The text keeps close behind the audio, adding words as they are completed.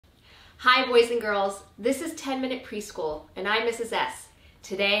Hi boys and girls, this is 10-Minute Preschool and I'm Mrs. S.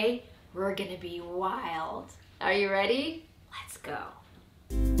 Today we're gonna be wild. Are you ready? Let's go.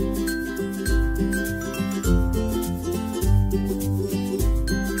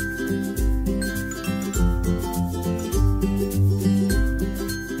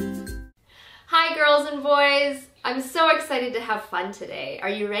 Hi girls and boys, I'm so excited to have fun today. Are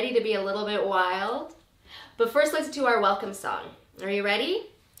you ready to be a little bit wild? But first let's do our welcome song. Are you ready?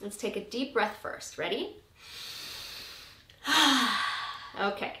 Let's take a deep breath first. Ready?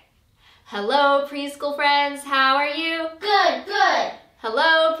 Okay. Hello, preschool friends. How are you? Good, good.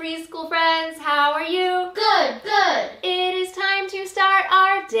 Hello, preschool friends. How are you? Good, good. It is time to start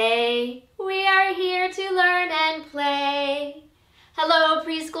our day. We are here to learn and play. Hello,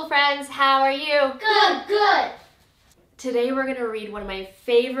 preschool friends. How are you? Good, good. Today we're going to read one of my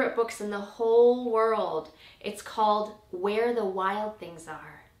favorite books in the whole world. It's called Where the Wild Things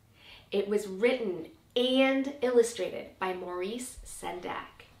Are. It was written and illustrated by Maurice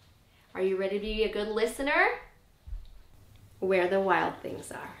Sendak. Are you ready to be a good listener? Where the Wild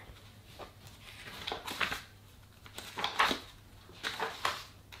Things Are.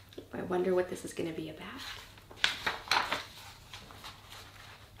 I wonder what this is going to be about.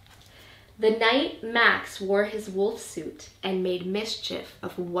 The night Max wore his wolf suit and made mischief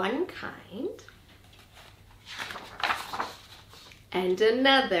of one kind and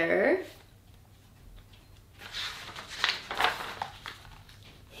another,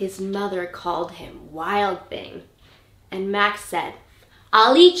 his mother called him Wild Thing, and Max said,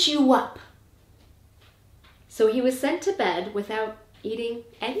 "I'll eat you up." So he was sent to bed without eating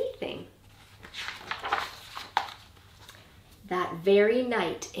anything. That very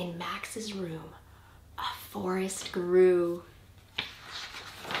night in Max's room, a forest grew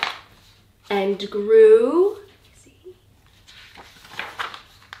and grew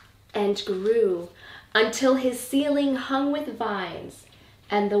and grew until his ceiling hung with vines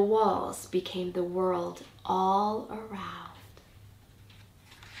and the walls became the world all around.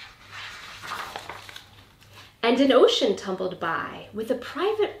 And an ocean tumbled by with a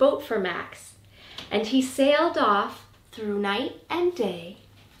private boat for Max, and he sailed off through night and day,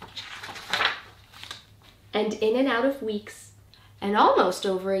 and in and out of weeks, and almost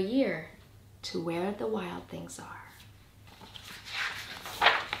over a year, to where the wild things are.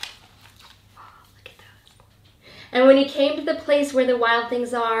 Look at those. And when he came to the place where the wild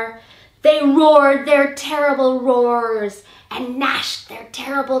things are, they roared their terrible roars, and gnashed their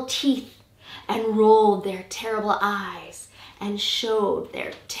terrible teeth, and rolled their terrible eyes, and showed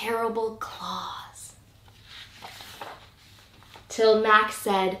their terrible claws. Till Max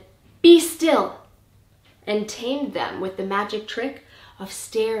said, "Be still," and tamed them with the magic trick of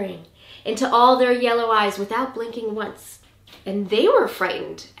staring into all their yellow eyes without blinking once. And they were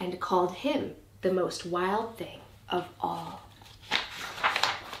frightened and called him the most wild thing of all,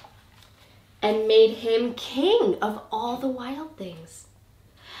 and made him king of all the wild things.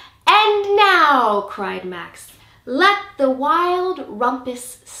 "And now," cried Max, "let the wild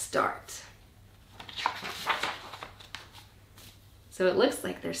rumpus start." So it looks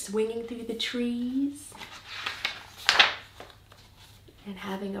like they're swinging through the trees and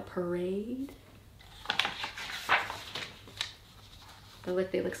having a parade.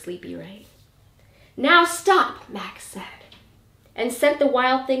 They look sleepy, right? "Now stop," Max said, and sent the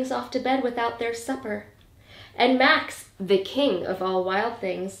wild things off to bed without their supper. And Max, the king of all wild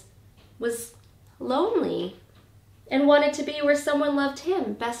things, was lonely and wanted to be where someone loved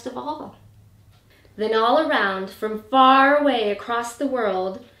him best of all. Then all around, from far away across the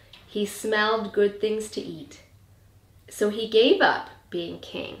world, he smelled good things to eat. So he gave up being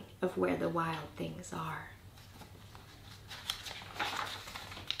king of where the wild things are.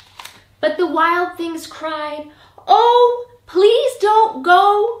 But the wild things cried, "Oh, please don't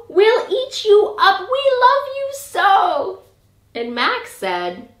go. We'll eat you up. We love you so." And Max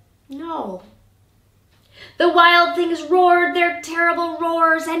said, "No." The wild things roared their terrible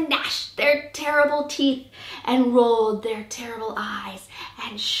roars and gnashed their terrible teeth and rolled their terrible eyes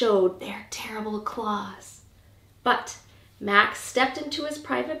and showed their terrible claws. But Max stepped into his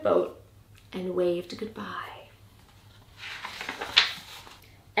private boat and waved goodbye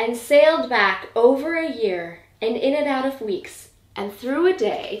and sailed back over a year and in and out of weeks and through a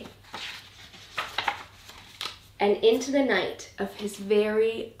day and into the night of his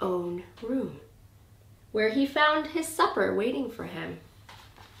very own room, where he found his supper waiting for him.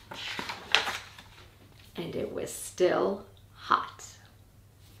 And it was still hot.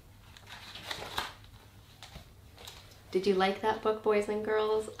 Did you like that book, boys and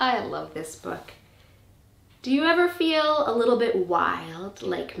girls? I love this book. Do you ever feel a little bit wild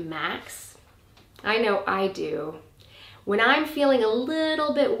like Max? I know I do. When I'm feeling a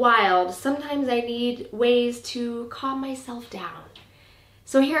little bit wild, sometimes I need ways to calm myself down.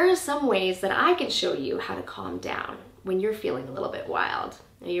 So here are some ways that I can show you how to calm down when you're feeling a little bit wild.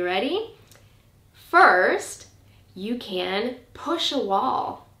 Are you ready? First, you can push a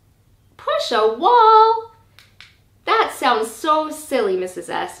wall. Push a wall? That sounds so silly, Mrs.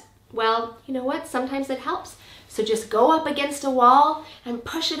 S. Well, you know what? Sometimes it helps. So just go up against a wall and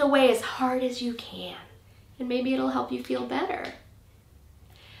push it away as hard as you can. And maybe it'll help you feel better.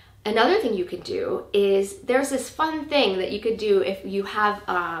 Another thing you can do is there's this fun thing that you could do if you have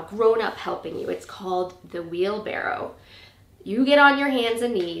a grown-up helping you. It's called the wheelbarrow. You get on your hands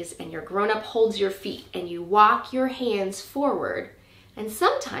and knees and your grown-up holds your feet and you walk your hands forward. And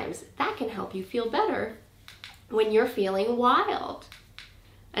sometimes that can help you feel better when you're feeling wild.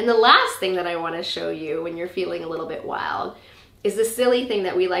 And the last thing that I want to show you when you're feeling a little bit wild is the silly thing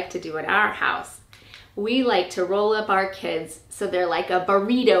that we like to do in our house. We like to roll up our kids so they're like a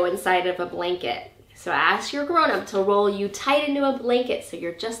burrito inside of a blanket. So ask your grown-up to roll you tight into a blanket so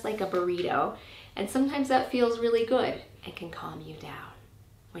you're just like a burrito. And sometimes that feels really good and can calm you down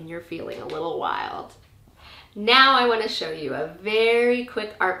when you're feeling a little wild. Now I want to show you a very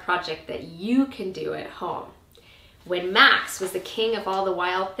quick art project that you can do at home. When Max was the king of all the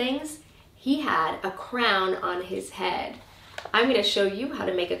wild things, he had a crown on his head. I'm going to show you how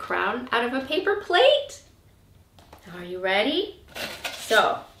to make a crown out of a paper plate. Are you ready?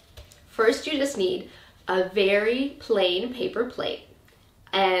 So, first you just need a very plain paper plate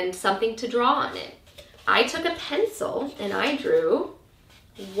and something to draw on it. I took a pencil and I drew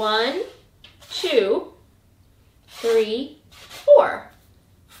 1, 2, 3, 4.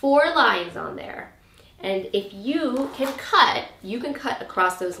 4 lines on there. And if you can cut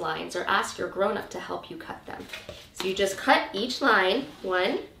across those lines or ask your grown-up to help you cut them. So you just cut each line,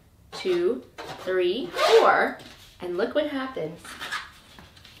 1, 2, 3, 4, and look what happens.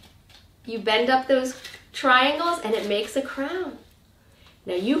 You bend up those triangles and it makes a crown.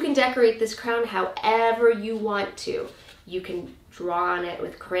 Now you can decorate this crown however you want to. You can draw on it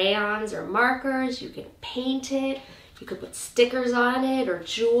with crayons or markers, you can paint it, you could put stickers on it or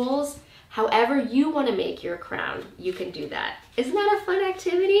jewels. However you want to make your crown, you can do that. Isn't that a fun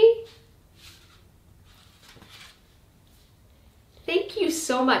activity? Thank you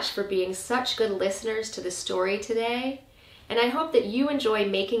so much for being such good listeners to the story today. And I hope that you enjoy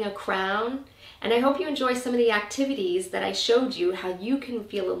making a crown. And I hope you enjoy some of the activities that I showed you, how you can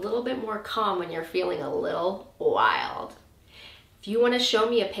feel a little bit more calm when you're feeling a little wild. If you want to show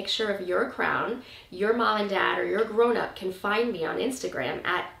me a picture of your crown, your mom and dad or your grown-up can find me on Instagram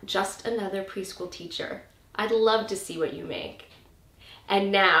at Just Another Preschool Teacher. I'd love to see what you make.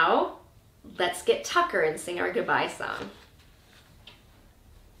 And now, let's get Tucker and sing our goodbye song.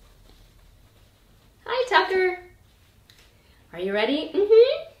 Hi, Tucker. Are you ready?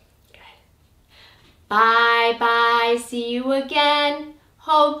 Mm-hmm. Good. Bye-bye, see you again.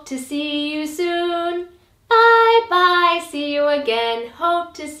 Hope to see you soon. Bye-bye, see you again.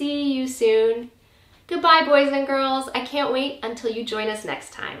 Hope to see you soon. Goodbye, boys and girls. I can't wait until you join us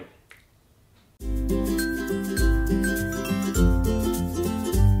next time.